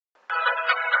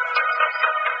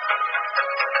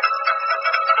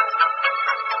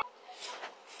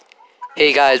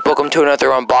Hey guys, welcome to another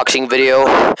unboxing video.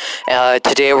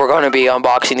 Today we're going to be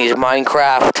unboxing these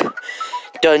Minecraft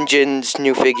Dungeons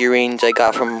new figurines I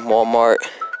got from Walmart.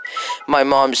 My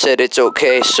mom said it's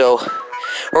okay, so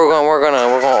we're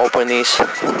gonna open these.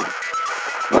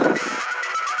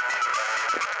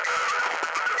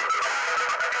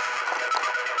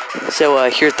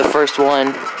 So here's the first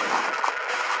one.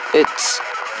 It's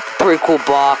a pretty cool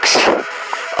box.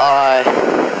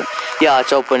 Yeah,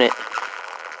 let's open it.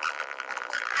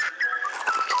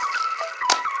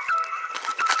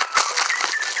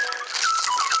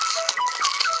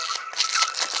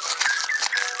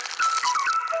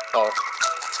 Oh.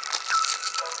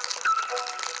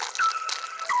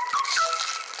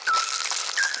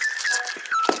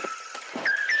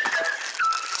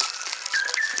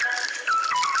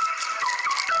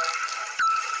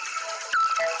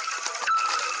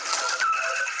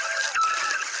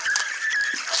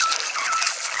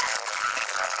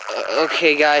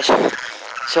 Okay, guys.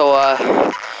 So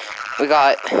we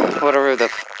got whatever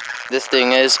this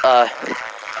thing is.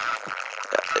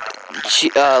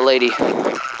 Lady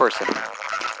person.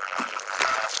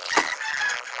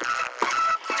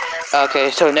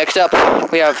 Okay, so next up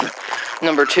we have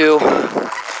number 2.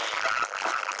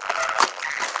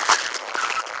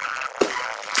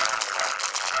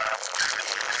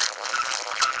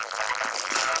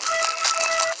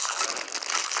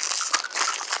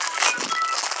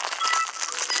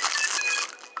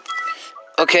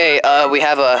 Okay, we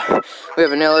have an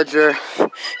illager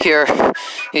here.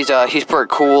 He's pretty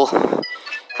cool.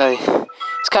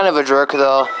 He's kind of a jerk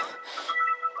though.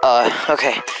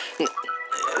 Okay.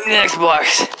 Next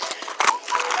box.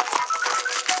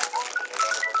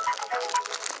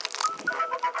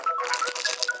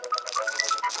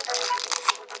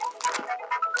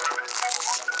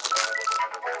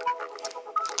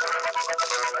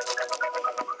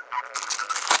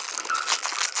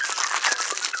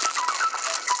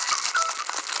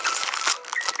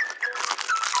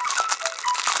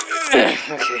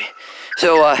 Okay,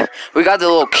 so we got the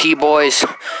little key boys.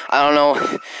 I don't know,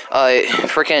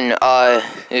 freaking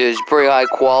it is pretty high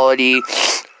quality.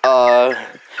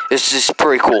 It's just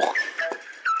pretty cool.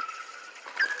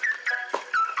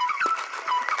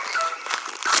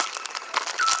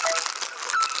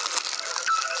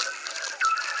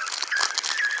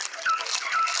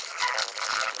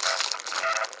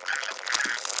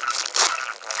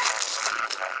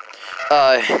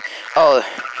 Oh.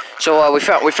 So we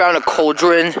found a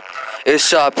cauldron.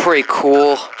 It's pretty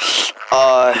cool.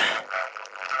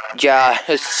 Yeah,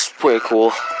 it's pretty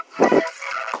cool.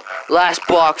 Last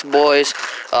box, boys.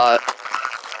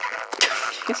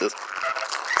 Jesus.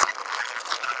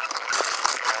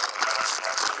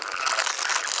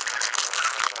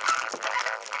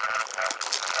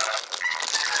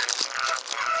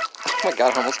 Oh my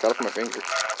god, I almost got it from my finger.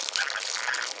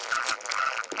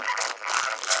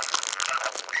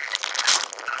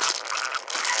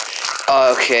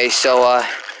 Okay, so,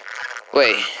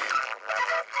 wait.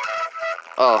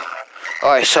 Oh.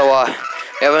 Alright, so,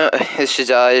 we have this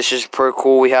is pretty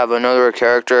cool. We have another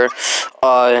character.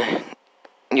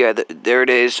 Yeah, there it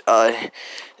is. I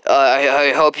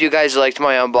hope you guys liked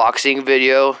my unboxing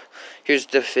video. Here's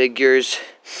the figures.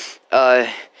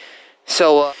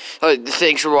 So,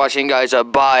 thanks for watching, guys.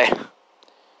 Bye.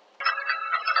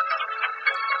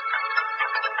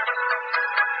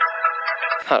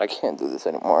 God, I can't do this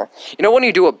anymore. You know when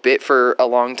you do a bit for a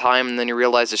long time and then you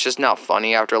realize it's just not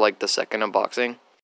funny after like the second unboxing?